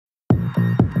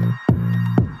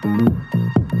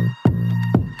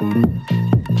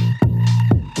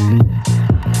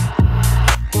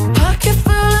Pocket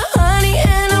full of honey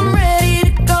and I'm ready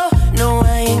to go. No, I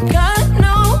ain't got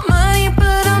no money,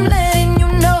 but I'm letting you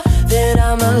know that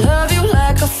I'ma love you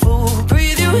like a fool.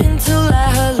 Breathe you in till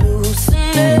I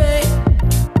hallucinate.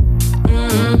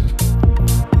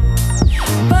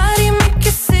 Body make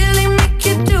you silly, make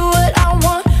you do what I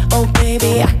want. Oh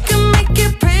baby, I can make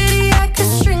it pretty, I can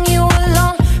string you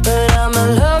along, but I'ma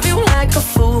love you like a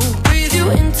fool. Breathe you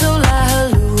in till I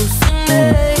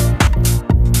hallucinate.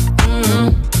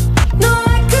 No,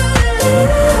 I couldn't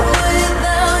live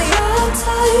without your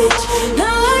touch. No,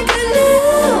 I could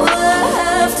never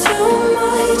have too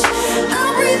much.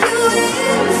 I'll breathe you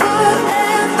in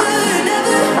forever,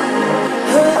 never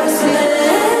hallucinate.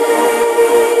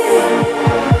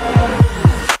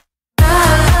 I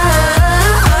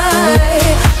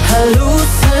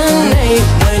hallucinate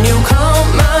when you call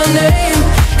my name.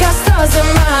 Got stars in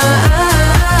my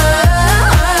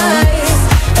eyes,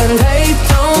 and they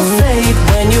don't fade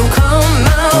when you come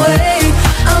my way.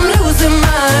 I'm losing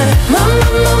my mind,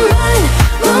 mind.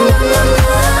 I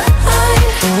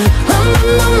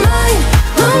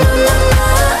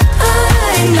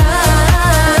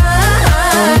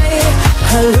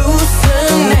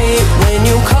hallucinate when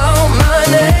you call my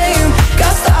name.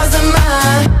 Got stars in my.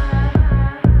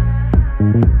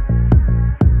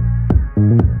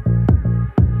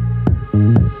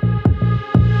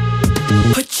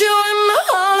 Put you in my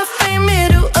Hall of Fame,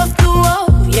 middle of the wall.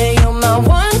 Yeah, you're my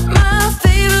one, my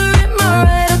favorite, my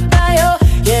ride or die. Oh,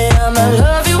 yeah, I'ma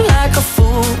love you like a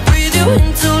fool. Breathe you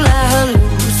until I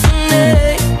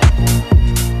hallucinate.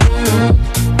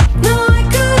 No, I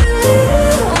couldn't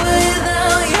live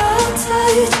without your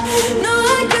touch. No,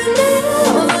 I could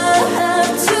never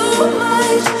have too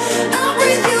much. I'll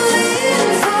breathe you in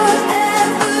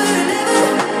forever, never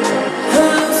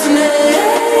hallucinate.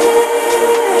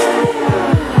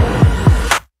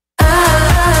 I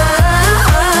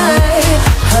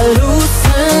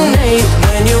hallucinate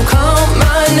when you call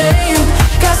my name.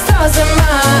 Got stars in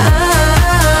my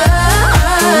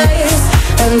eyes,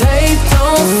 and they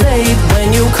don't fade when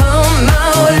you come my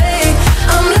way.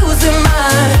 I'm losing my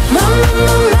mind,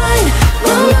 mind.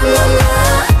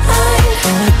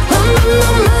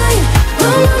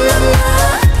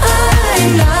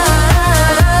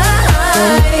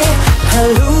 I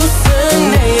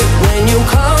hallucinate when you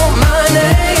call my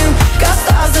name. Got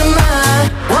stars in my.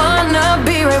 Wanna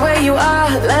be right where you are.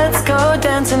 Let's go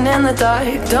dancing in the dark.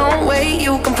 Don't wait,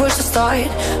 you can push the start.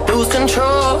 Lose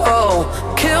control.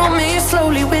 Kill me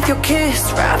slowly with your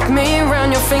kiss. Wrap me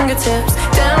around your fingertips.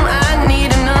 Damn, I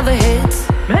need another hit.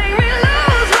 Make me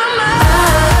lose my mind.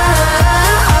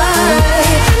 I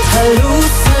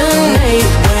hallucinate